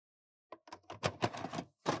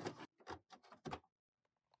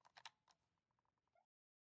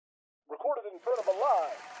in front of a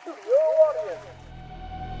live studio audience.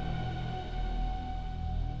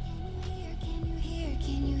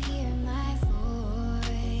 Can you hear my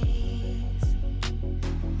voice?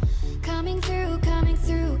 Coming through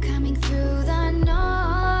the noise.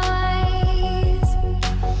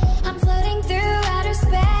 I'm floating through outer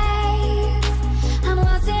space. I'm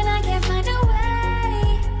lost and I can't find a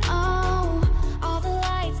way. Oh, all the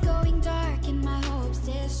lights going dark and my hopes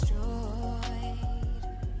destroyed.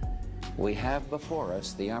 We have before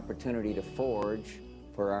us the opportunity to forge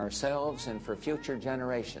for ourselves and for future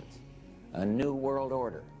generations a new world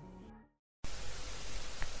order.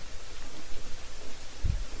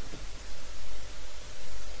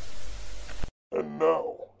 And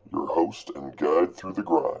now, your host and guide through the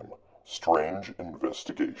grime, Strange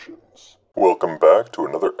Investigations. Welcome back to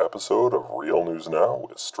another episode of Real News Now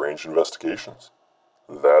with Strange Investigations.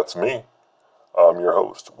 That's me. I'm your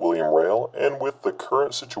host, William Rail, and with the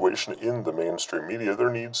current situation in the mainstream media, there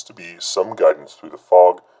needs to be some guidance through the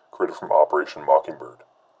fog created from Operation Mockingbird.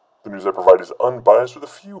 The news I provide is unbiased with a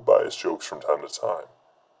few biased jokes from time to time.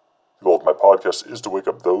 The goal of my podcast is to wake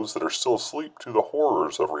up those that are still asleep to the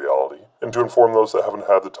horrors of reality, and to inform those that haven't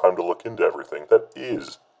had the time to look into everything that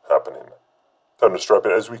is happening. Time to strap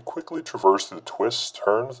in as we quickly traverse through the twists,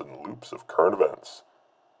 turns, and loops of current events.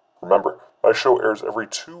 Remember, my show airs every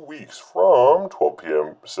 2 weeks from 12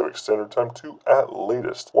 p.m. Pacific Standard Time to, at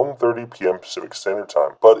latest, 1:30 p.m. Pacific Standard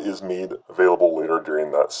Time, but is made available later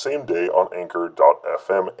during that same day on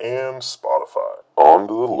Anchor.fm and Spotify. On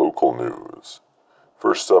to the local news.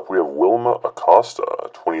 First up, we have Wilma Acosta, a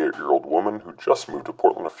 28-year-old woman who just moved to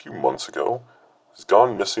Portland a few months ago, has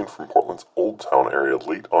gone missing from Portland's Old Town area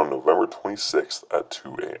late on November 26th at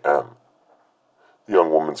 2 a.m. The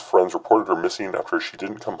young woman's friends reported her missing after she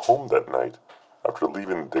didn't come home that night after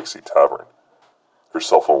leaving the Dixie Tavern. Her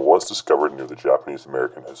cell phone was discovered near the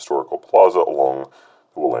Japanese-American Historical Plaza along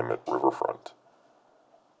the Willamette Riverfront.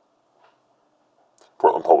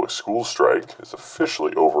 Portland Public Schools strike is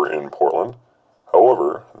officially over in Portland.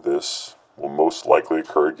 However, this will most likely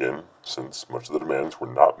occur again since much of the demands were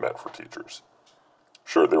not met for teachers.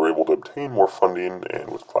 Sure, they were able to obtain more funding,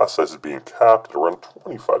 and with class sizes being capped at around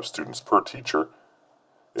 25 students per teacher,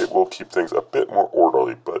 it will keep things a bit more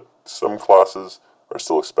orderly, but some classes are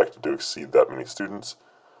still expected to exceed that many students.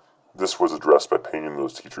 This was addressed by paying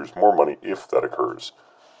those teachers more money if that occurs,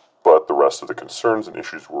 but the rest of the concerns and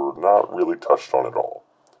issues were not really touched on at all.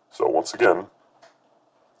 So once again,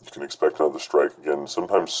 you can expect another strike again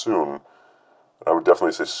sometime soon. I would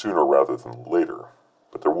definitely say sooner rather than later,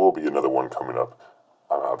 but there will be another one coming up.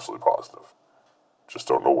 I'm absolutely positive. Just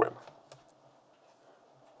don't know when.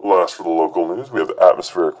 Last for the local news, we have the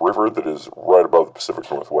atmospheric river that is right above the Pacific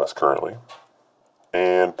Northwest currently,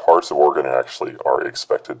 and parts of Oregon actually are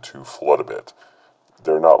expected to flood a bit.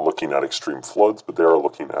 They're not looking at extreme floods, but they are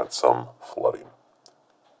looking at some flooding.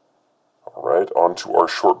 Alright, on to our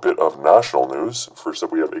short bit of national news. First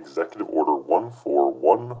up, we have Executive Order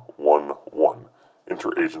 14111,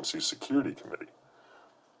 Interagency Security Committee.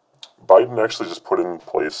 Biden actually just put in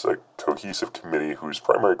place a cohesive committee whose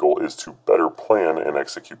primary goal is to better plan and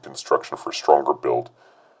execute construction for stronger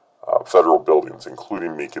federal buildings,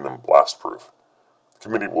 including making them blast-proof. The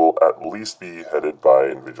committee will at least be headed by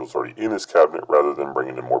individuals already in his cabinet rather than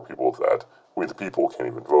bringing in more people that we the people can't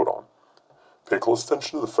even vote on. Pay close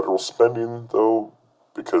attention to the federal spending, though,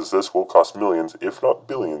 because this will cost millions, if not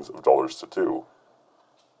billions, of dollars to do.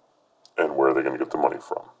 And where are they going to get the money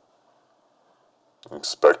from?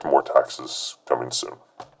 Expect more taxes coming soon.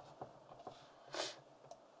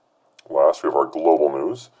 Last, we have our global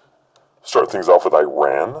news. Start things off with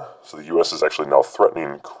Iran. So the U.S. is actually now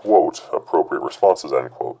threatening, quote, appropriate responses,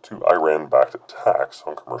 end quote, to Iran-backed attacks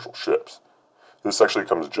on commercial ships. This actually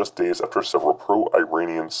comes just days after several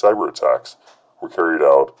pro-Iranian cyber attacks were carried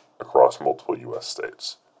out across multiple U.S.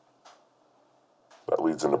 states. That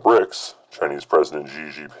leads into BRICS. Chinese President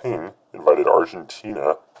Xi Jinping invited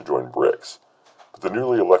Argentina to join BRICS, but the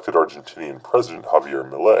newly elected Argentinian President Javier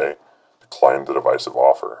Milei declined the divisive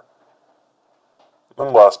offer.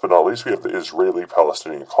 And last but not least, we have the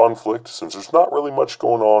Israeli-Palestinian conflict. Since there's not really much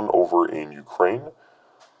going on over in Ukraine,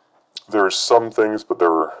 there's some things, but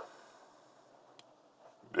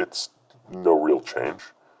it's no real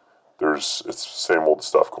change. It's the same old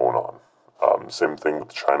stuff going on. Same thing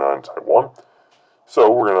with China and Taiwan. So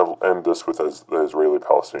we're going to end this with the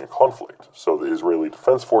Israeli-Palestinian conflict. So the Israeli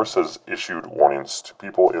Defense Force has issued warnings to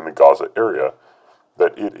people in the Gaza area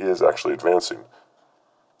that it is actually advancing.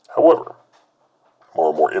 However, more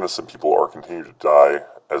and more innocent people are continuing to die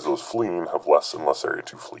as those fleeing have less and less area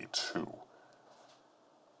to flee to.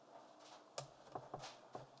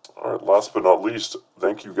 Alright, last but not least,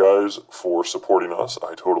 thank you guys for supporting us.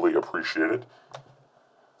 I totally appreciate it.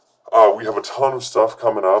 We have a ton of stuff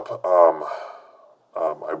coming up.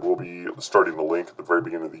 I will be starting the link at the very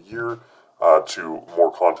beginning of the year to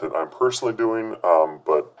more content I'm personally doing,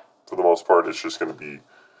 but for the most part, it's just going to be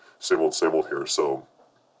same old here. So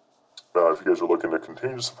if you guys are looking to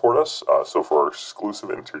continue to support us, so for our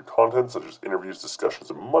exclusive and tiered content, such as interviews,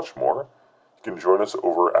 discussions, and much more, you can join us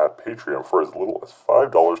over at Patreon for as little as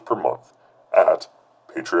 $5 per month at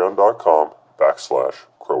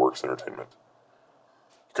patreon.com/Crowworks Entertainment.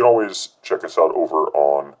 You can always check us out over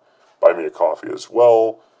on Buy Me a Coffee as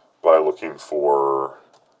well by looking for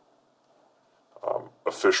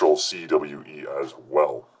official CWE as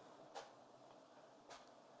well.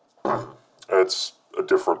 It's a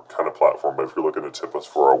different kind of platform, but if you're looking to tip us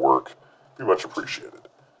for our work, it'd be much appreciated.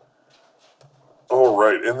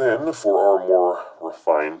 Alright, and then for our more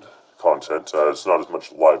refined content, it's not as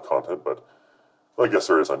much live content, but well, I guess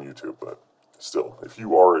there is on YouTube, but still, if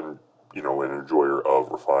you are an enjoyer of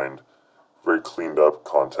refined, very cleaned up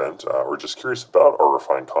content, or just curious about our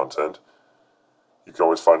refined content, you can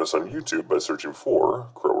always find us on YouTube by searching for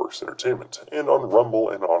Crowworks Entertainment, and on Rumble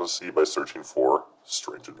and Odyssey by searching for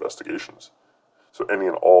Strange Investigations. So any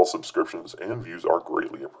and all subscriptions and views are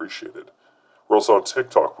greatly appreciated. We're also on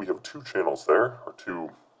TikTok. We have 2 channels there, or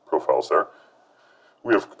 2 profiles there.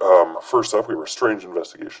 We have, first up, we have our Strange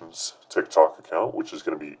Investigations TikTok account, which is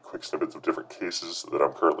going to be quick snippets of different cases that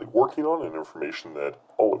I'm currently working on and information that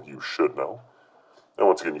all of you should know. And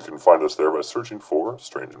once again, you can find us there by searching for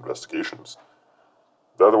Strange Investigations.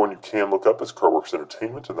 The other one you can look up is Crowworks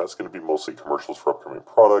Entertainment, and that's going to be mostly commercials for upcoming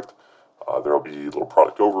product. There will be a little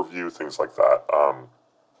product overview, things like that.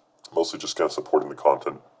 Mostly just kind of supporting the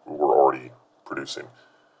content we're already producing.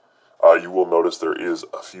 You will notice there is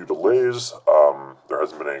a few delays. There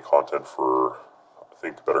hasn't been any content for, I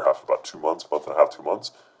think, the better half of about 2 months, month and a half, 2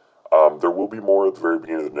 months. There will be more at the very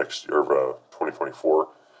beginning of the next year, of 2024.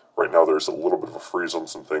 Right now there's a little bit of a freeze on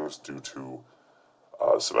some things due to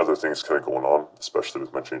some other things kind of going on, especially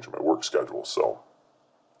with my change in my work schedule. So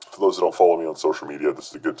for those that don't follow me on social media, this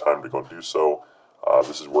is a good time to go and do so.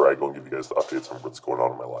 This is where I go and give you guys the updates on what's going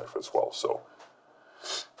on in my life as well. So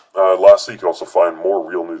lastly, you can also find more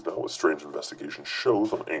Real News Now with Strange Investigation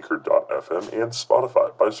shows on Anchor.fm and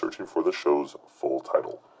Spotify by searching for the show's full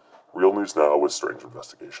title, Real News Now with Strange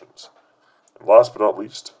Investigations. And last but not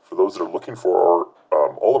least, for those that are looking for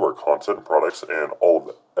all of our content and products and all of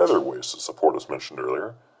the other ways to support us mentioned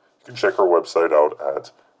earlier, you can check our website out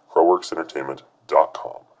at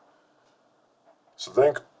crowworksentertainment.com. So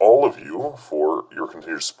thank all of you for your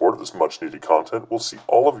continued support of this much-needed content. We'll see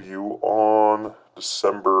all of you on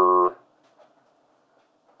December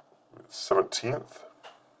 17th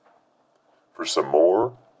for some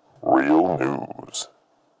more Real News.